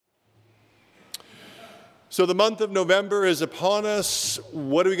So the month of November is upon us.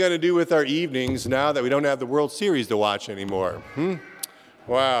 What are we going to do with our evenings now that we don't have the World Series to watch anymore?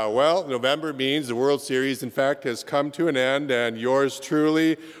 Wow, well, November means the World Series, in fact, has come to an end, and yours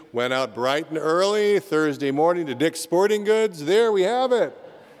truly went out bright and early Thursday morning to Dick's Sporting Goods. There we have it.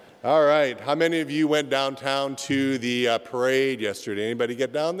 All right, how many of you went downtown to the parade yesterday? Anybody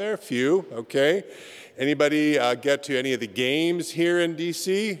get down there? Few, okay. Anybody get to any of the games here in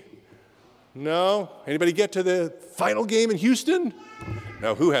D.C.? No? Anybody get to the final game in Houston?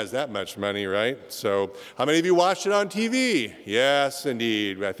 Now, who has that much money, right? So, how many of you watched it on TV? Yes,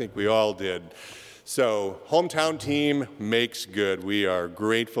 indeed. I think we all did. So, hometown team makes good. We are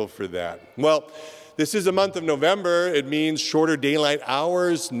grateful for that. Well, this is a month of November. It means shorter daylight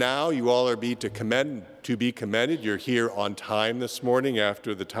hours. Now, you all are to be commended. You're here on time this morning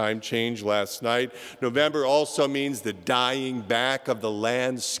after the time change last night. November also means the dying back of the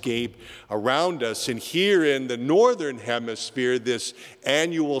landscape around us. And here in the northern hemisphere, this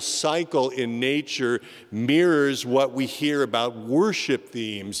annual cycle in nature mirrors what we hear about worship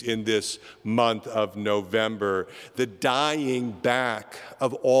themes in this month of November. The dying back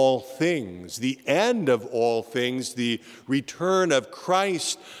of all things, the end of all things, the return of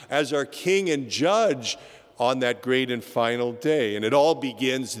Christ as our King and Judge on that great and final day. And it all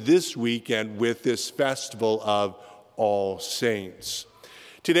begins this weekend with this festival of All Saints.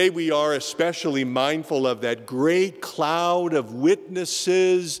 Today we are especially mindful of that great cloud of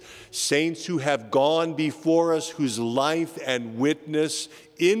witnesses, saints who have gone before us, whose life and witness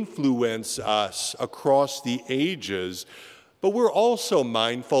influence us across the ages. But we're also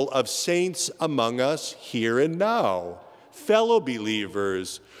mindful of saints among us here and now, fellow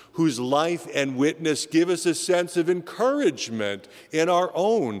believers whose life and witness give us a sense of encouragement in our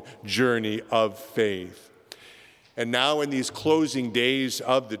own journey of faith. And now in these closing days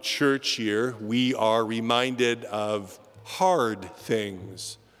of the church year, we are reminded of hard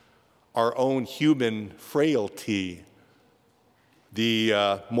things, our own human frailty,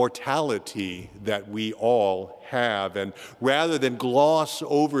 the mortality that we all have. And rather than gloss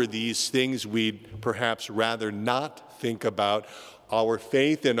over these things, we'd perhaps rather not think about our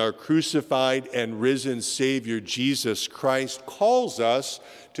faith in our crucified and risen Savior Jesus Christ calls us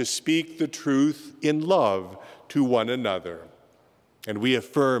to speak the truth in love to one another. And we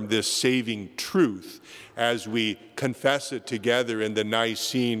affirm this saving truth as we confess it together in the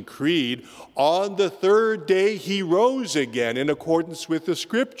Nicene Creed. On the third day he rose again in accordance with the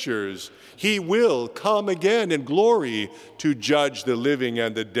Scriptures. He will come again in glory to judge the living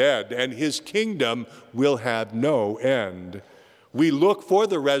and the dead, and his kingdom will have no end. We look for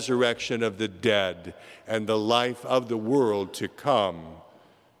the resurrection of the dead and the life of the world to come.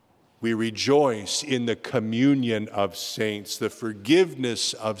 We rejoice in the communion of saints, the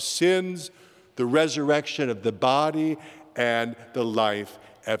forgiveness of sins, the resurrection of the body, and the life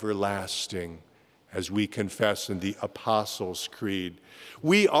everlasting, as we confess in the Apostles' Creed.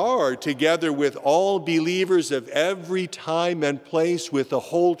 We are, together with all believers of every time and place, with the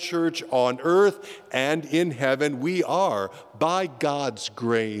whole church on earth and in heaven, we are, by God's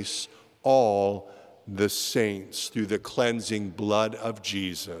grace, all the saints through the cleansing blood of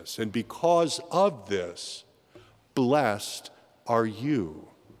Jesus. And because of this, blessed are you.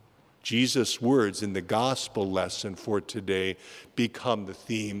 Jesus' words in the gospel lesson for today become the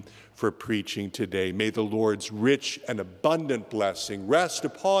theme for preaching today. May the Lord's rich and abundant blessing rest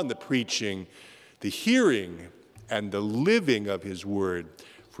upon the preaching, the hearing, and the living of his word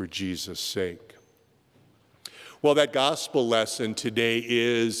for Jesus' sake. Well, that gospel lesson today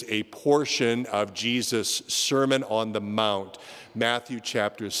is a portion of Jesus' Sermon on the Mount, Matthew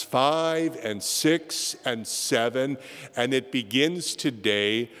chapters 5 and 6 and 7, and it begins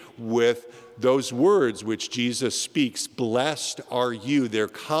today with those words which Jesus speaks, blessed are you. They're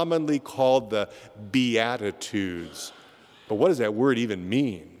commonly called the Beatitudes. But what does that word even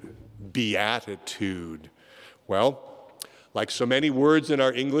mean? Beatitude. Well, like so many words in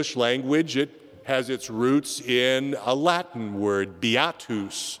our English language, it has its roots in a Latin word,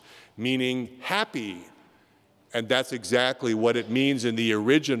 beatus, meaning happy. And that's exactly what it means in the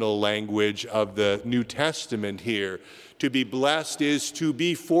original language of the New Testament here. To be blessed is to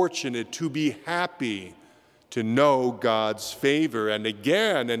be fortunate, to be happy, to know God's favor. And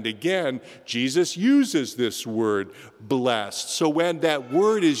again, Jesus uses this word, blessed. So when that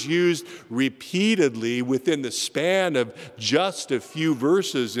word is used repeatedly within the span of just a few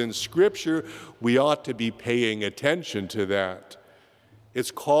verses in Scripture, we ought to be paying attention to that.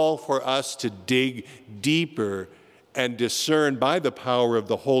 It's call for us to dig deeper and discern by the power of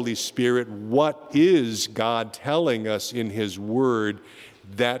the Holy Spirit what is God telling us in his word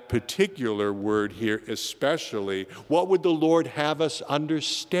that particular word here especially. What would the Lord have us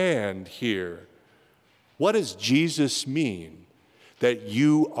understand here? What does Jesus mean that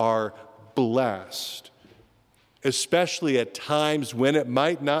you are blessed? Especially at times when it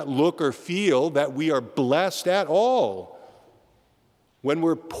might not look or feel that we are blessed at all. When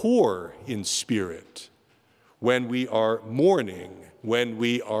we're poor in spirit, when we are mourning, when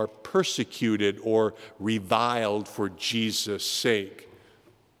we are persecuted or reviled for Jesus' sake.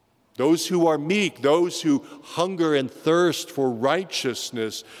 Those who are meek, those who hunger and thirst for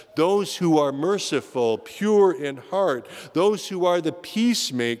righteousness, those who are merciful, pure in heart, those who are the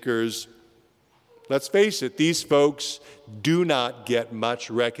peacemakers. Let's face it, these folks do not get much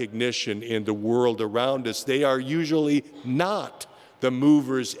recognition in the world around us. They are usually not the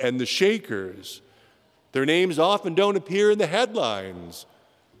movers and the shakers. Their names often don't appear in the headlines.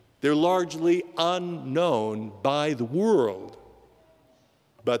 They're largely unknown by the world.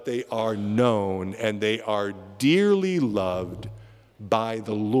 But they are known and they are dearly loved by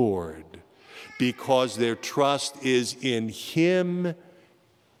the Lord because their trust is in Him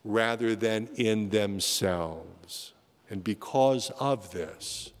rather than in themselves. And because of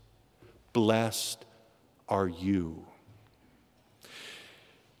this, blessed are you.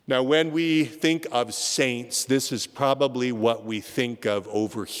 Now, when we think of saints, this is probably what we think of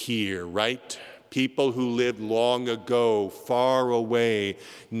over here, right? People who lived long ago, far away,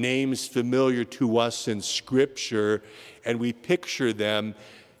 names familiar to us in Scripture, and we picture them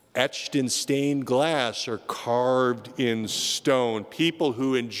etched in stained glass or carved in stone, people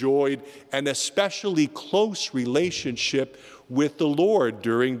who enjoyed an especially close relationship with the Lord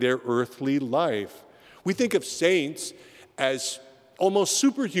during their earthly life. We think of saints as almost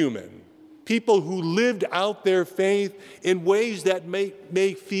superhuman, people who lived out their faith in ways that make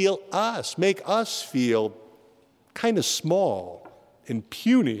us feel kind of small and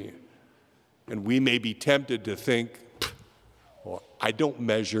puny. And we may be tempted to think, well, I don't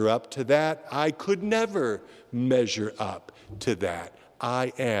measure up to that. I could never measure up to that.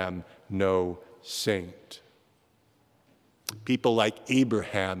 I am no saint. People like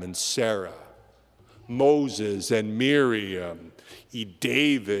Abraham and Sarah, Moses and Miriam,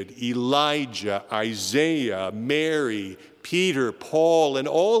 David, Elijah, Isaiah, Mary, Peter, Paul, and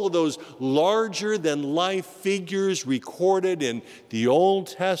all of those larger-than-life figures recorded in the Old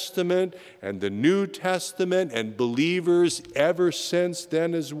Testament and the New Testament, and believers ever since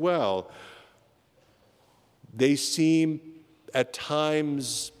then as well. They seem at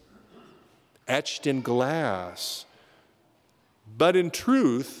times etched in glass, but in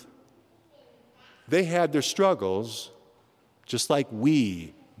truth, they had their struggles just like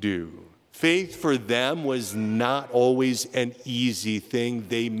we do. Faith for them was not always an easy thing.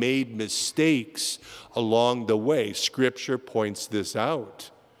 They made mistakes along the way. Scripture points this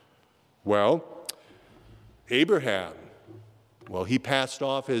out. Well, Abraham, he passed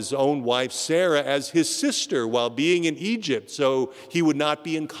off his own wife Sarah as his sister while being in Egypt, so he would not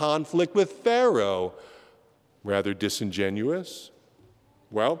be in conflict with Pharaoh. Rather disingenuous.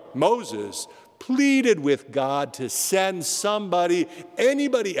 Well, Moses pleaded with God to send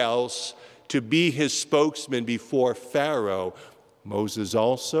anybody else, to be his spokesman before Pharaoh. Moses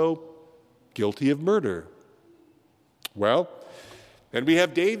also guilty of murder. Well, then we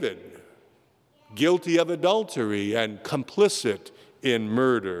have David, guilty of adultery and complicit in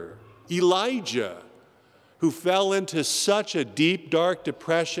murder. Elijah, who fell into such a deep, dark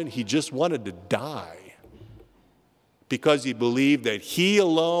depression, he just wanted to die, because he believed that he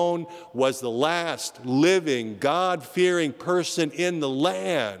alone was the last living, God-fearing person in the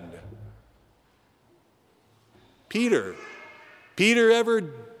land. Peter ever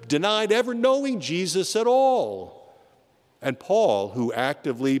denied ever knowing Jesus at all. And Paul, who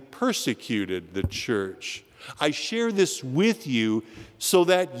actively persecuted the church. I share this with you so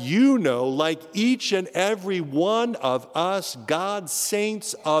that you know, like each and every one of us, God's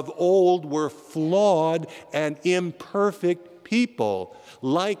saints of old were flawed and imperfect people.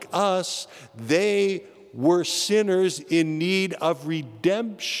 Like us, they were sinners in need of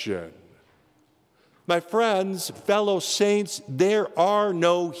redemption. My friends, fellow saints, there are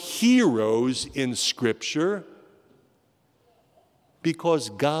no heroes in Scripture because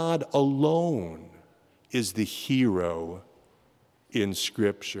God alone is the hero in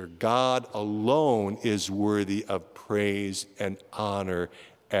Scripture. God alone is worthy of praise and honor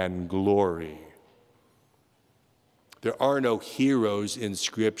and glory. There are no heroes in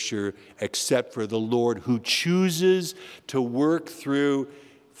Scripture except for the Lord, who chooses to work through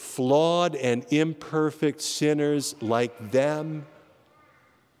flawed and imperfect sinners like them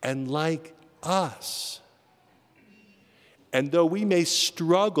and like us. And though we may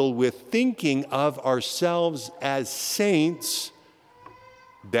struggle with thinking of ourselves as saints,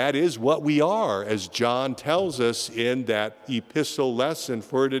 that is what we are, as John tells us in that epistle lesson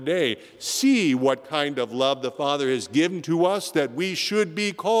for today. See what kind of love the Father has given to us, that we should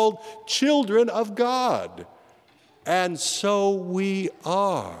be called children of God. And so we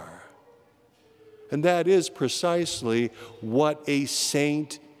are. And that is precisely what a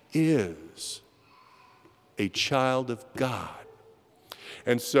saint is, a child of God.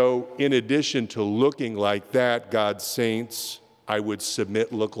 And so, in addition to looking like that, God's saints, I would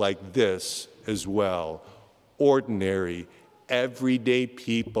submit, look like this as well. Ordinary, everyday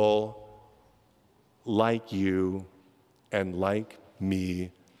people like you and like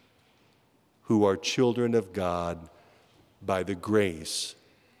me, who are children of God by the grace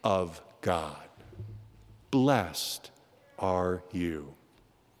of God. Blessed are you.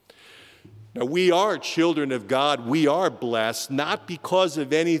 Now, we are children of God. We are blessed, not because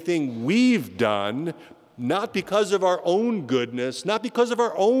of anything we've done, not because of our own goodness, not because of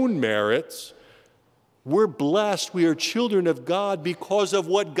our own merits. We're blessed. We are children of God because of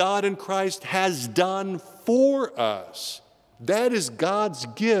what God in Christ has done for us. That is God's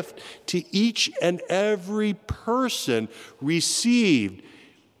gift to each and every person, received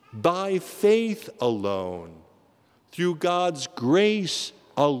by faith alone, through God's grace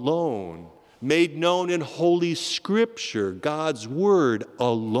alone, made known in Holy Scripture, God's Word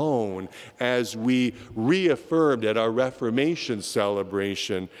alone, as we reaffirmed at our Reformation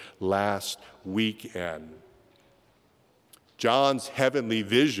celebration last weekend. John's heavenly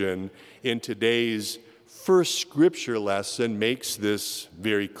vision in today's first Scripture lesson makes this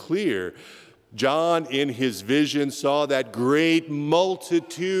very clear. John, in his vision, saw that great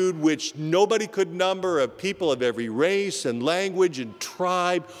multitude which nobody could number, of people of every race and language and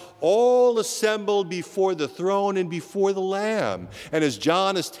tribe, all assembled before the throne and before the Lamb. And as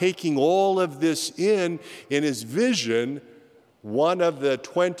John is taking all of this in his vision, one of the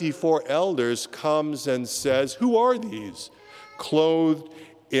 24 elders comes and says, "Who are these, clothed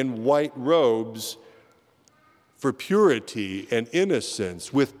in white robes for purity and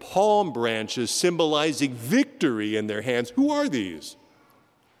innocence, with palm branches symbolizing victory in their hands? Who are these?"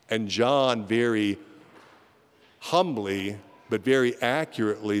 And John very humbly, but very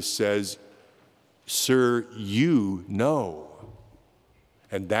accurately says, "Sir, you know."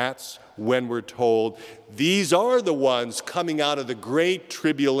 And that's when we're told, these are the ones coming out of the great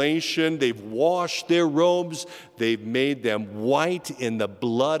tribulation. They've washed their robes. They've made them white in the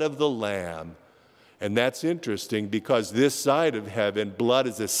blood of the Lamb. And that's interesting, because this side of heaven, blood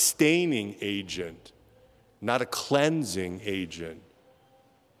is a staining agent, not a cleansing agent,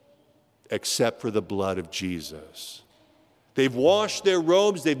 except for the blood of Jesus. They've washed their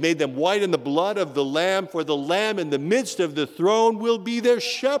robes, they've made them white in the blood of the Lamb, for the Lamb in the midst of the throne will be their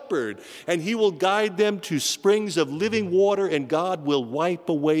shepherd, and he will guide them to springs of living water, and God will wipe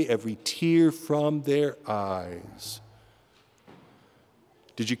away every tear from their eyes.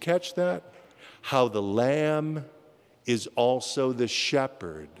 Did you catch that? How the Lamb is also the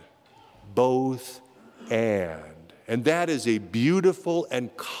shepherd, both and. And that is a beautiful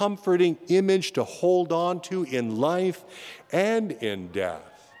and comforting image to hold on to in life and in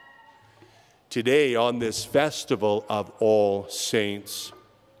death. Today, on this festival of All Saints,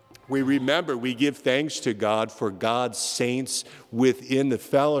 we remember, we give thanks to God for God's saints within the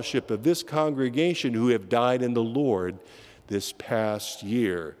fellowship of this congregation who have died in the Lord this past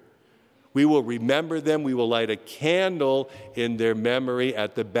year. We will remember them. We will light a candle in their memory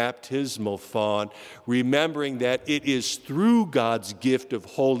at the baptismal font, remembering that it is through God's gift of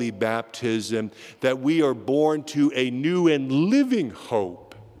holy baptism that we are born to a new and living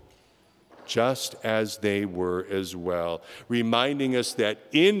hope, just as they were as well, reminding us that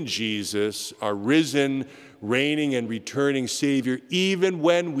in Jesus, our risen, reigning, and returning Savior, even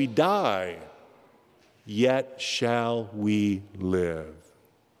when we die, yet shall we live.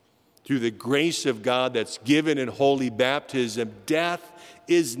 Through the grace of God that's given in holy baptism, death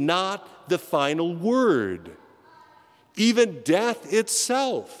is not the final word. Even death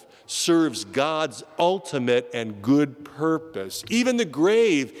itself serves God's ultimate and good purpose. Even the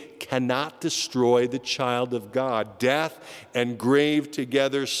grave cannot destroy the child of God. Death and grave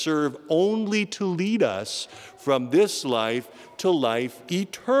together serve only to lead us from this life to life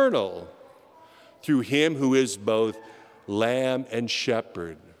eternal, through him who is both Lamb and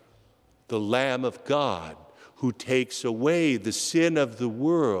Shepherd, the Lamb of God, who takes away the sin of the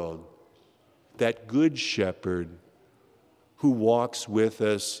world, that good shepherd who walks with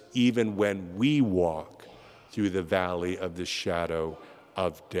us even when we walk through the valley of the shadow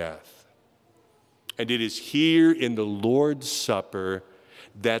of death. And it is here in the Lord's Supper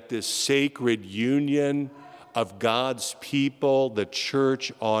that this sacred union of God's people, the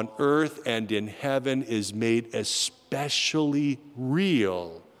church on earth and in heaven, is made especially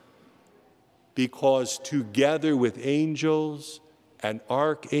real, because together with angels and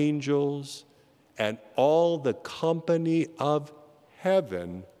archangels and all the company of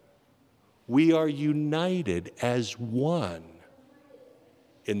heaven, we are united as one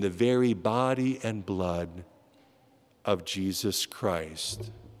in the very body and blood of Jesus Christ.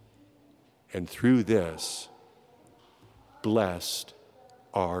 And through this, blessed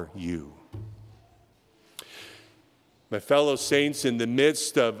are you. My fellow saints, in the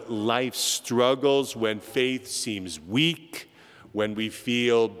midst of life's struggles, when faith seems weak, when we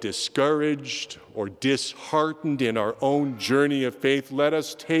feel discouraged or disheartened in our own journey of faith, let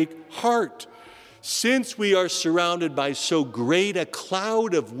us take heart. Since we are surrounded by so great a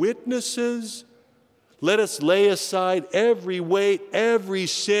cloud of witnesses, let us lay aside every weight, every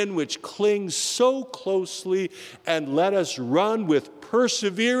sin which clings so closely, and let us run with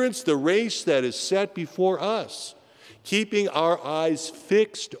perseverance the race that is set before us, keeping our eyes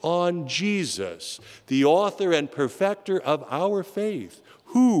fixed on Jesus, the author and perfecter of our faith,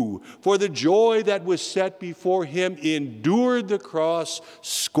 who, for the joy that was set before him, endured the cross,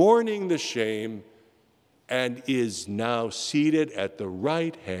 scorning the shame, and is now seated at the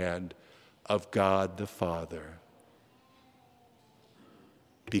right hand of God the Father.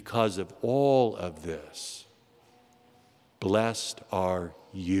 Because of all of this, blessed are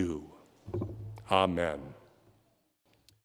you. Amen.